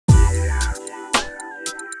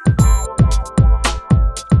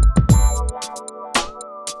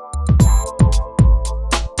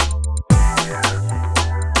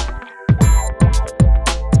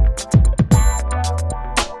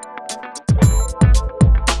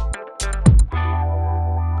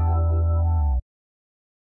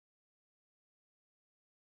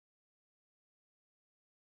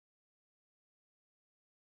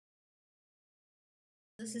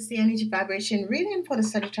This is the energy vibration reading for the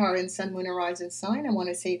Sagittarius Sun, Moon, and Rising sign. I want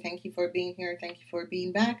to say thank you for being here. Thank you for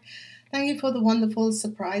being back. Thank you for the wonderful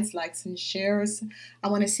surprise likes and shares. I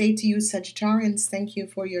want to say to you, Sagittarians, thank you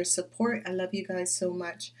for your support. I love you guys so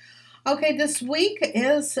much. Okay, this week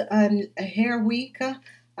is a hair week.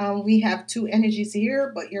 We have two energies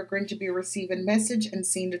here, but you're going to be receiving message and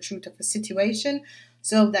seeing the truth of a situation.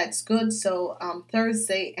 So that's good. So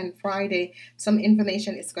Thursday and Friday, some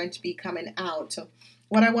information is going to be coming out.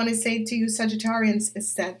 What I want to say to you, Sagittarians,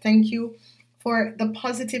 is that thank you for the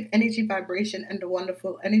positive energy vibration and the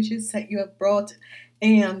wonderful energies that you have brought.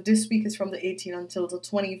 And this week is from the 18th until the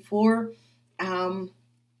 24th.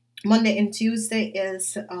 Monday and Tuesday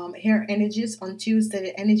is hair energies. On Tuesday,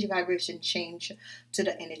 the energy vibration change to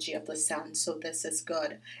the energy of the sun. So this is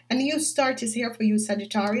good. A new start is here for you,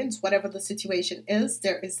 Sagittarians. Whatever the situation is,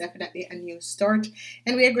 there is definitely a new start.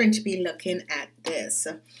 And we are going to be looking at this.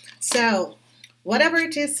 So whatever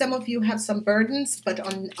it is, some of you have some burdens, but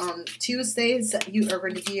on Tuesdays, you are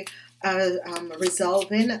going to be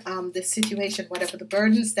resolving the situation. Whatever the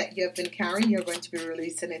burdens that you have been carrying, you're going to be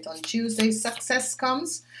releasing it on Tuesday. Success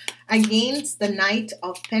comes against the Knight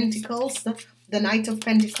of Pentacles. The Knight of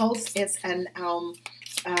Pentacles is a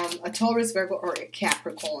Taurus, Virgo, or a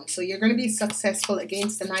Capricorn. So you're going to be successful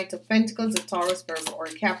against the Knight of Pentacles, a Taurus, Virgo, or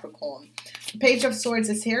a Capricorn. The Page of Swords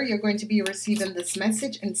is here. You're going to be receiving this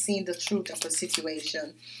message and seeing the truth of the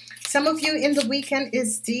situation. Some of you in the weekend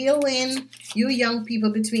is dealing, you young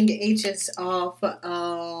people between the ages of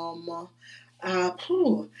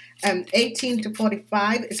 18 to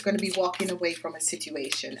 45 is going to be walking away from a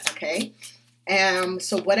situation, okay?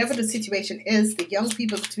 So whatever the situation is, the young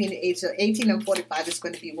people between the ages of 18 and 45 is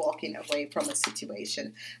going to be walking away from a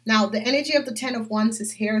situation. Now, the energy of the 10 of Wands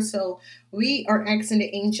is here, so we are asking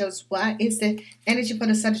the angels, what is the energy for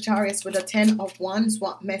the Sagittarius with the 10 of Wands?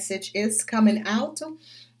 What message is coming out?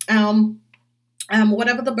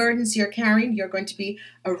 Whatever the burdens you're carrying, you're going to be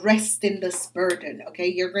arresting this burden, okay?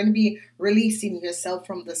 You're going to be releasing yourself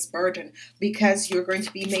from this burden because you're going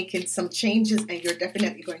to be making some changes and you're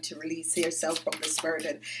definitely going to release yourself from this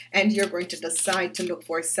burden, and you're going to decide to look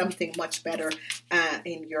for something much better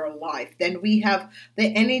in your life. Then we have the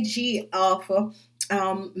energy of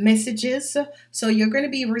messages. So you're going to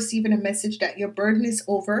be receiving a message that your burden is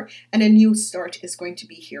over and a new start is going to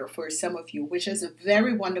be here for some of you, which is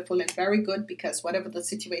very wonderful and very good, because whatever the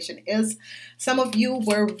situation is, some of you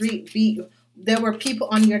were there were people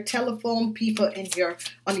on your telephone, people in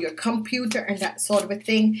on your computer and that sort of a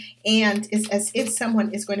thing, and it's as if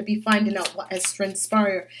someone is going to be finding out what has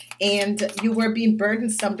transpired, and you were being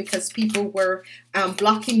burdensome because people were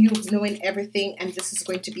blocking you knowing everything, and this is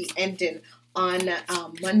going to be ending on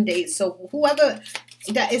Monday. So whoever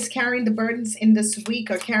that is carrying the burdens in this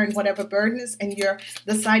week, or carrying whatever burdens, and you're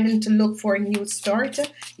deciding to look for a new start,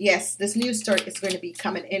 yes, this new start is going to be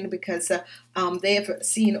coming in because they have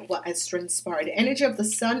seen what has transpired. The energy of the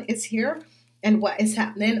sun is here. And what is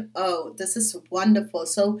happening? Oh, this is wonderful.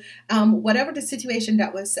 So whatever the situation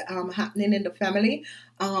that was happening in the family,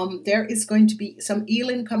 there is going to be some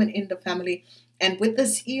healing coming in the family. And with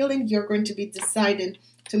this healing, you're going to be deciding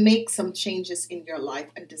to make some changes in your life,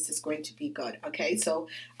 and this is going to be good, okay? So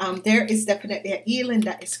there is definitely a healing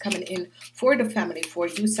that is coming in for the family, for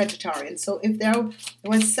you Sagittarians. So if there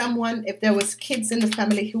was someone, if there was kids in the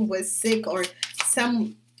family who was sick, or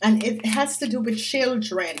and it has to do with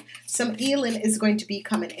children, some healing is going to be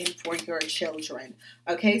coming in for your children,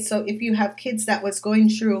 okay? So if you have kids that was going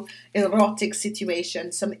through erotic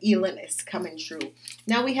situation, some healing is coming through.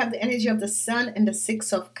 Now we have the energy of the sun and the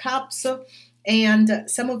 6 of Cups. And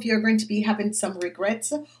some of you are going to be having some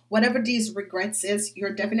regrets. Whatever these regrets is,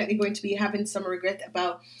 you're definitely going to be having some regret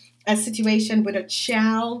about a situation with a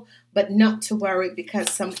child, but not to worry,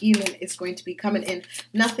 because some healing is going to be coming in.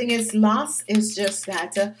 Nothing is lost. It's just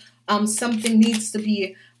that something needs to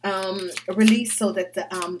be released so that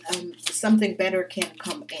something better can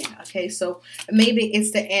come in, okay? So maybe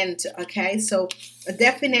it's the end, okay? So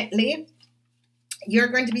definitely you're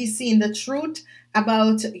going to be seeing the truth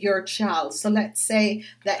about your child. So let's say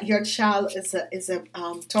that your child is a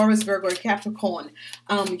Taurus, Virgo, or Capricorn.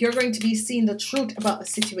 You're going to be seeing the truth about a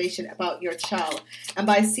situation about your child, and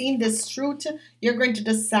by seeing this truth, you're going to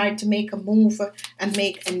decide to make a move and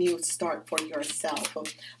make a new start for yourself.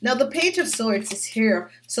 Now the Page of Swords is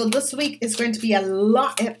here, so this week is going to be a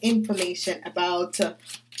lot of information about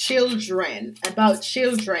children,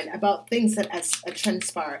 about things that has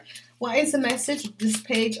transpired. What is the message this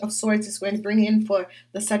Page of Swords is going to bring in for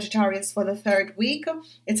the Sagittarius for the third week?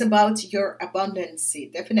 It's about your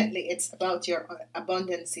abundancy. Definitely, it's about your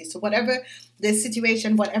abundancy. So whatever the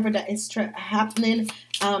situation, whatever that is happening,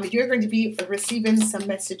 you're going to be receiving some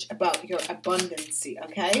message about your abundancy,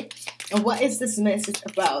 okay? And what is this message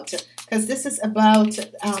about? Because this is about,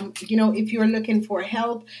 you know, if you're looking for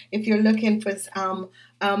help, if you're looking for,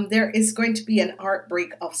 there is going to be an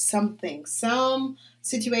heartbreak of something, some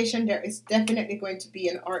situation. There is definitely going to be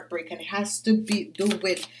an heartbreak, and it has to be do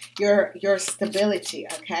with your stability,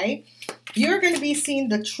 okay? You're going to be seeing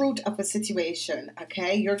the truth of a situation,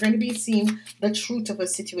 okay? You're going to be seeing the truth of a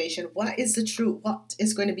situation. What is the truth? What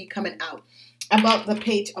is going to be coming out about the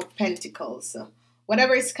Page of Pentacles?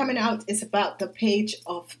 Whatever is coming out is about the Page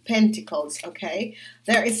of Pentacles, okay?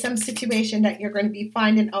 There is some situation that you're going to be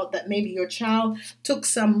finding out that maybe your child took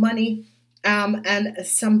some money and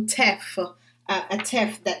some theft, a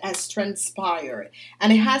theft that has transpired.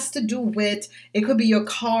 And it has to do with, it could be your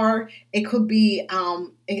car, it could be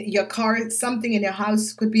your car, something in your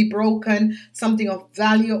house could be broken, something of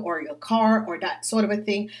value, or your car, or that sort of a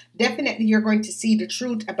thing. Definitely you're going to see the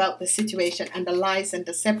truth about the situation and the lies and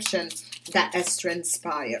deception that has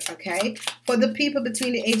transpired, okay? For the people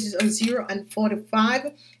between the ages of 0 and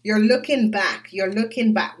 45, you're looking back. You're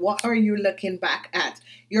looking back. What are you looking back at?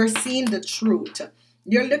 You're seeing the truth.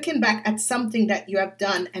 You're looking back at something that you have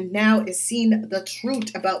done and now is seeing the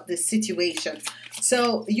truth about this situation.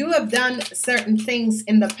 So you have done certain things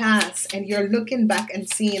in the past and you're looking back and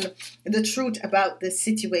seeing the truth about this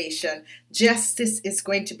situation. Justice is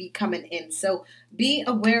going to be coming in. So be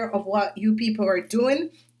aware of what you people are doing.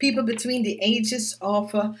 People between the ages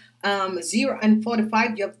of 0 and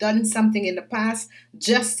 45, you have done something in the past.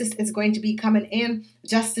 Justice is going to be coming in.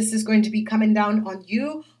 Justice is going to be coming down on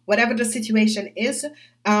you. Whatever the situation is,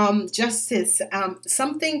 justice,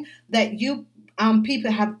 something that you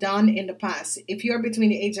people have done in the past. If you're between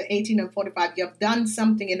the age of 18 and 45, you have done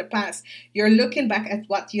something in the past. You're looking back at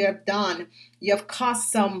what you have done. You have caused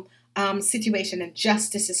some situation, and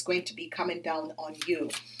justice is going to be coming down on you.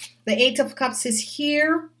 The Eight of Cups is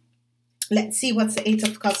here. Let's see what's the Eight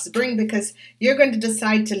of Cups bring, because you're going to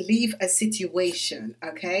decide to leave a situation,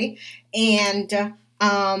 okay? And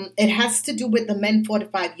it has to do with the men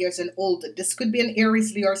 45 years and older. This could be an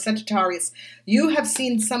Aries, Leo, or Sagittarius. You have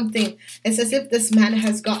seen something. It's as if this man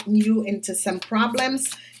has gotten you into some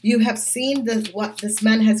problems. You have seen what this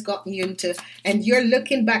man has gotten you into, and you're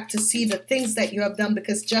looking back to see the things that you have done,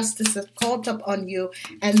 because justice has caught up on you,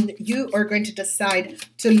 and you are going to decide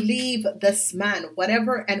to leave this man,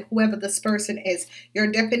 whatever and whoever this person is.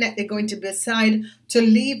 You're definitely going to decide to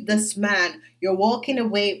leave this man. You're walking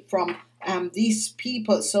away from these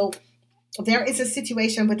people. So there is a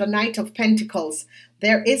situation with the Knight of Pentacles.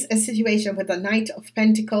 There is a situation with the Knight of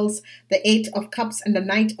Pentacles, the Eight of Cups, and the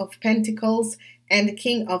Knight of Pentacles, and the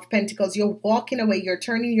King of Pentacles. You're walking away. You're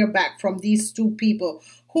turning your back from these two people.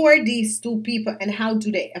 Who are these two people and how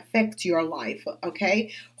do they affect your life?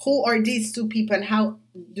 Okay. Who are these two people and how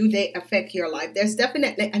do they affect your life? There's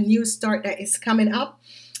definitely a new start that is coming up.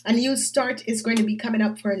 A new start is going to be coming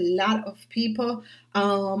up for a lot of people.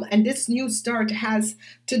 And this new start has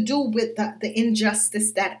to do with the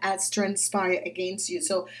injustice that has transpired against you.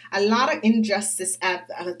 So a lot of injustice has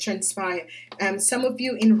transpired. Some of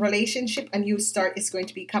you in relationship, a new start is going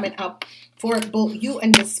to be coming up for both you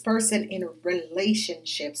and this person in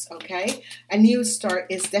relationships, okay? A new start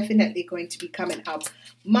is definitely going to be coming up.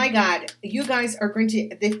 My God, you guys are going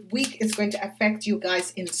to, this week is going to affect you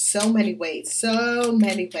guys in so many ways,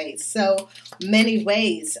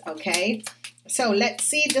 okay? So let's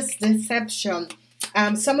see this deception.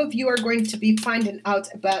 Some of you are going to be finding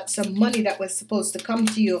out about some money that was supposed to come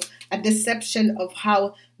to you, a deception of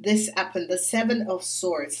how this happened. The Seven of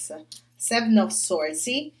Swords.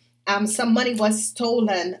 See? Some money was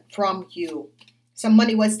stolen from you. Some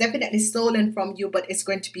money was definitely stolen from you, but it's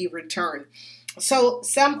going to be returned. So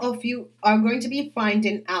some of you are going to be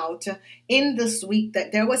finding out in this week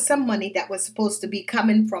that there was some money that was supposed to be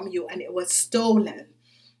coming from you and it was stolen.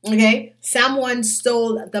 Okay, someone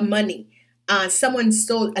stole the money. Someone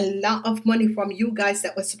stole a lot of money from you guys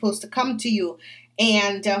that was supposed to come to you,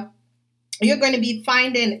 and you're going to be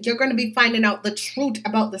finding out the truth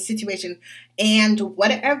about the situation, and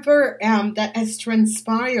whatever that has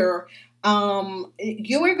transpired.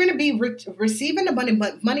 You are going to be receiving the money,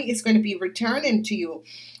 but money is going to be returning to you,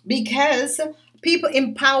 because people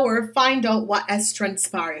in power find out what has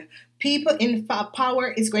transpired. People in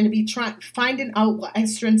power is going to be finding out what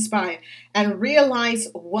has transpired and realize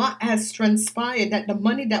what has transpired, that the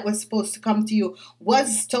money that was supposed to come to you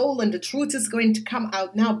was stolen. The truth is going to come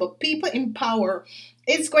out now, but people in power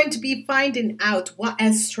is going to be finding out what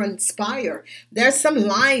has transpired. There's some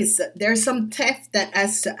lies, there's some theft that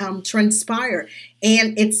has transpired,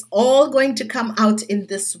 and it's all going to come out in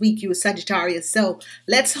this week, you Sagittarius. So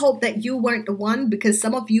let's hope that you weren't the one, because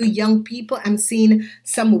some of you young people, I'm seeing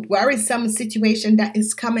some worrisome situation that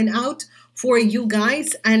is coming out for you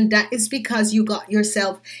guys, and that is because you got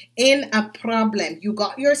yourself in a problem. You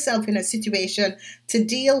got yourself in a situation to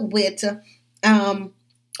deal with an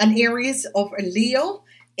Aries of a Leo,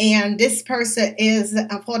 and this person is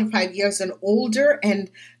 45 years and older, and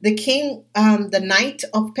the king, the Knight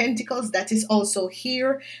of Pentacles, that is also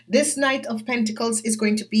here. This Knight of Pentacles is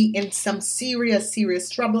going to be in some serious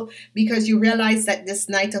trouble, because you realize that this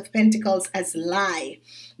Knight of Pentacles has lied.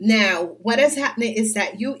 Now, what is happening is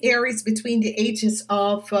that you Aries between the ages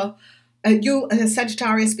of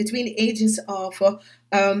Sagittarius between the ages of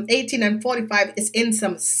 18 and 45 is in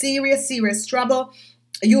some serious trouble.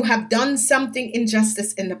 You have done something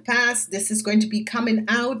injustice in the past. This is going to be coming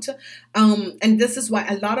out. And this is why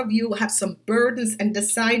a lot of you have some burdens and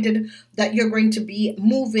decided that you're going to be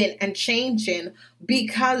moving and changing,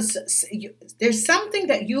 because there's something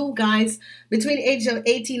that you guys between the age of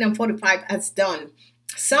 18 and 45 has done.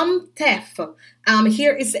 Some theft.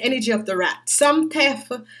 Here is the energy of the rat. Some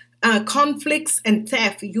theft, conflicts and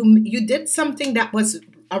theft. You did something that was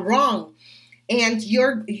wrong, and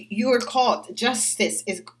you're caught. Justice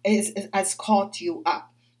has caught you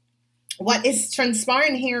up. What is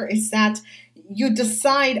transpiring here is that you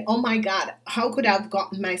decide, oh my God, how could I have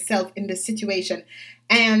gotten myself in this situation?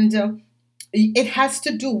 And it has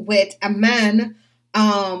to do with a man,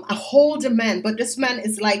 a older man, but this man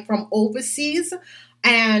is like from overseas.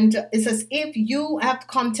 And it's as if you have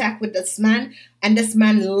contact with this man, and this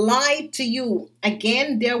man lied to you.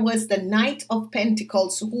 Again, there was the Knight of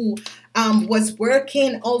Pentacles who was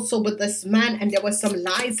working also with this man, and there was some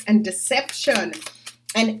lies and deception.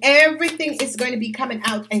 And everything is going to be coming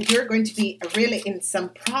out, and you're going to be really in some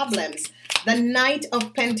problems. The Knight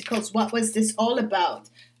of Pentacles, what was this all about?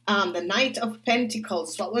 The Knight of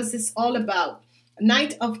Pentacles, what was this all about?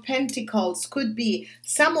 Knight of Pentacles could be,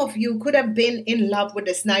 some of you could have been in love with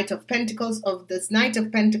this Knight of Pentacles, or this Knight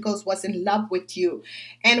of Pentacles was in love with you.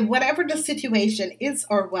 And whatever the situation is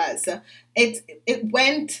or was, it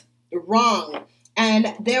went wrong.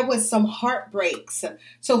 And there was some heartbreaks.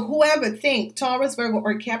 So whoever think, Taurus, Virgo,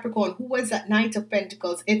 or Capricorn, who was that Knight of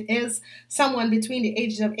Pentacles, it is someone between the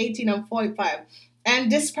ages of 18 and 45.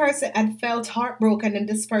 And this person had felt heartbroken, and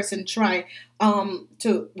this person tried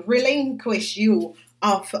to relinquish you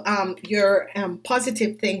of your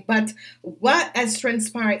positive thing. But what has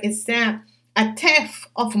transpired is that a theft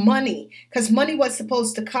of money, because money was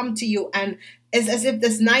supposed to come to you, and it's as if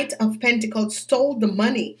this Knight of Pentacles stole the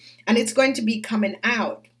money, and it's going to be coming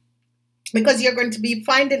out. Because you're going to be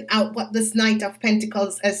finding out what this Knight of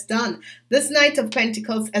Pentacles has done. This Knight of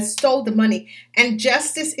Pentacles has stole the money, and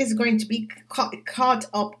justice is going to be caught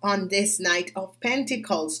up on this Knight of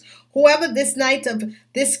Pentacles. Whoever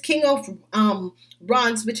this King of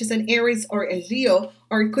Wands, which is an Aries or a Leo,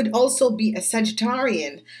 or it could also be a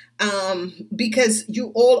Sagittarian, because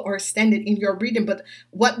you all are standing in your reading. But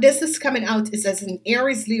what this is coming out is as an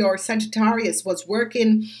Aries, Leo, or Sagittarius was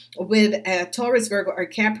working with Taurus, Virgo, or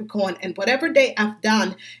Capricorn, and whatever they have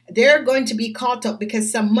done, they're going to be caught up,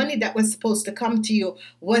 because some money that was supposed to come to you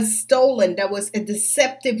was stolen. That was a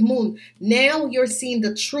deceptive moon. Now you're seeing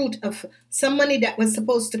the truth of some money that was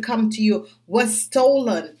supposed to come to you was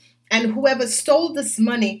stolen. And whoever stole this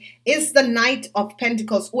money is the Knight of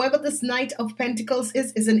Pentacles. Whoever this Knight of Pentacles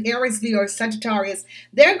is an Aries, Leo, or Sagittarius.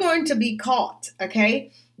 They're going to be caught,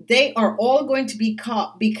 okay? They are all going to be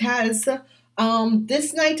caught, because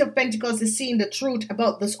this Knight of Pentacles is seeing the truth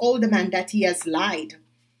about this older man that he has lied.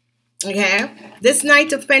 Okay, this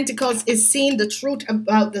Knight of Pentacles is seeing the truth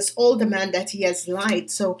about this older man that he has lied.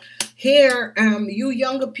 So here, you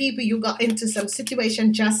younger people, you got into some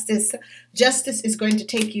situation. Justice is going to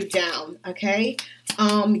take you down. Okay,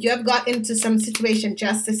 you have got into some situation.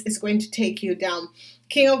 Justice is going to take you down.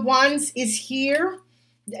 King of Wands is here.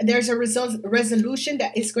 There's a resolution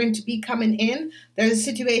that is going to be coming in. There's a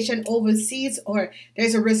situation overseas, or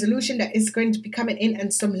there's a resolution that is going to be coming in,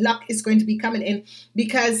 and some luck is going to be coming in,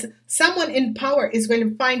 because someone in power is going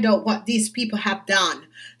to find out what these people have done.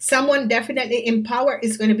 Someone definitely in power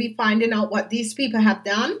is going to be finding out what these people have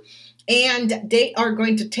done, and they are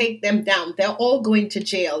going to take them down. They're all going to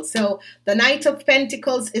jail. So the Knight of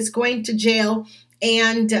Pentacles is going to jail,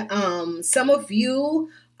 and some of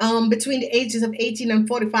you between the ages of 18 and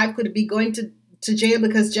 45 could be going to jail,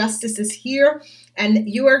 because justice is here, and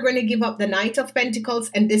you are going to give up the Knight of Pentacles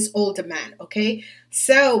and this older man. Okay,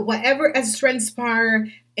 so whatever has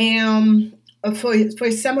transpired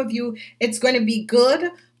for some of you, it's going to be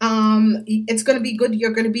good. It's going to be good.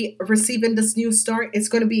 You're going to be receiving this new start. It's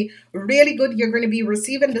going to be really good. You're going to be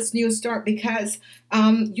receiving this new start because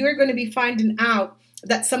you're going to be finding out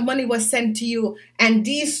that some money was sent to you, and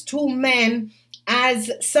these two men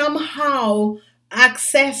as somehow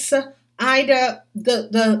access either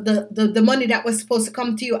the money that was supposed to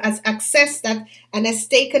come to you, as access that and has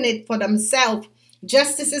taken it for themselves.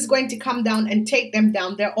 Justice is going to come down and take them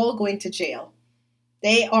down. They're all going to jail.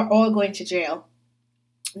 They are all going to jail.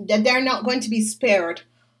 They're not going to be spared.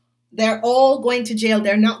 They're all going to jail.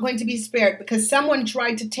 They're not going to be spared because someone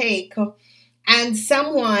tried to take, and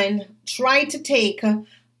someone tried to take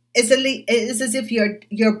is as if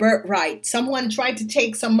your birthright. Someone tried to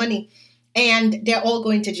take some money, and they're all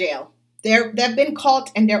going to jail. They've been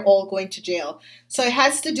caught and they're all going to jail. So it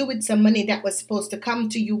has to do with some money that was supposed to come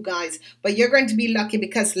to you guys. But you're going to be lucky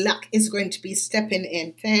because luck is going to be stepping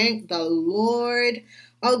in. Thank the Lord.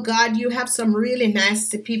 Oh God, you have some really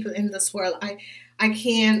nasty people in this world. I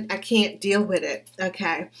can't deal with it.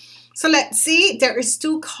 Okay. So let's see. There is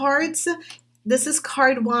 2 cards. This is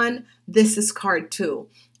card 1. This is card 2.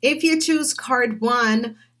 If you choose card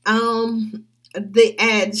 1, the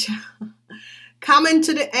edge. Coming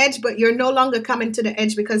to the edge, but you're no longer coming to the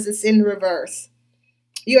edge because it's in reverse.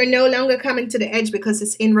 You're no longer coming to the edge because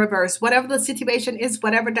it's in reverse. Whatever the situation is,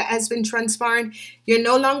 whatever that has been transpiring, you're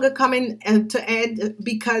no longer coming to edge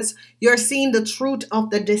because you're seeing the truth of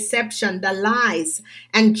the deception, the lies,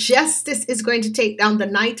 and justice is going to take down the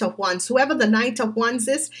Knight of Wands. Whoever the Knight of Wands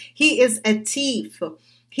is, he is a thief.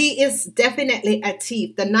 He is definitely a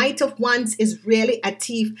thief. The Knight of Wands is really a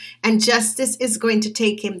thief, and justice is going to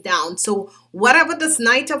take him down. So whatever this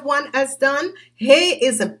Knight of Wands has done, he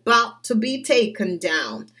is about to be taken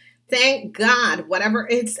down. Thank God. Whatever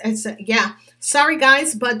it's yeah. Sorry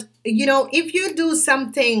guys, but you know, if you do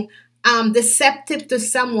something deceptive to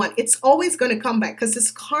someone, it's always going to come back because it's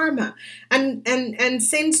karma. And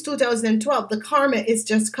since 2012, the karma is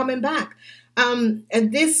just coming back.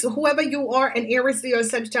 And this, whoever you are, an Aries, Leo,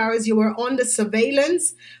 Sagittarius, you were on the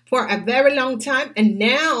surveillance for a very long time, and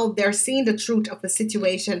now they're seeing the truth of the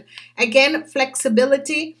situation. Again,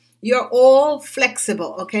 flexibility. You're all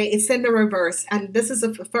flexible, okay? It's in the reverse, and this is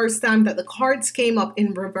the first time that the cards came up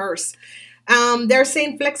in reverse. They're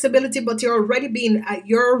saying flexibility, but you're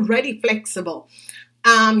already flexible.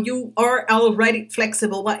 You are already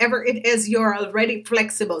flexible. Whatever it is, you're already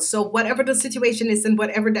flexible. So whatever the situation is and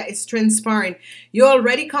whatever that is transpiring, you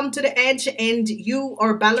already come to the edge and you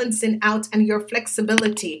are balancing out and your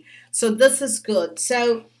flexibility. So this is good.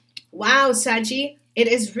 So wow, Saggy, it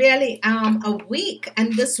is really a week,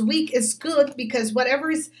 and this week is good because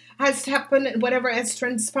whatever has happened, whatever has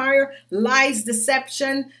transpired, lies,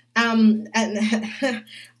 deception, and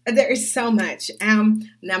there is so much.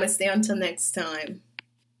 Namaste until next time.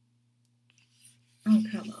 Oh,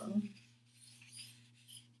 come on.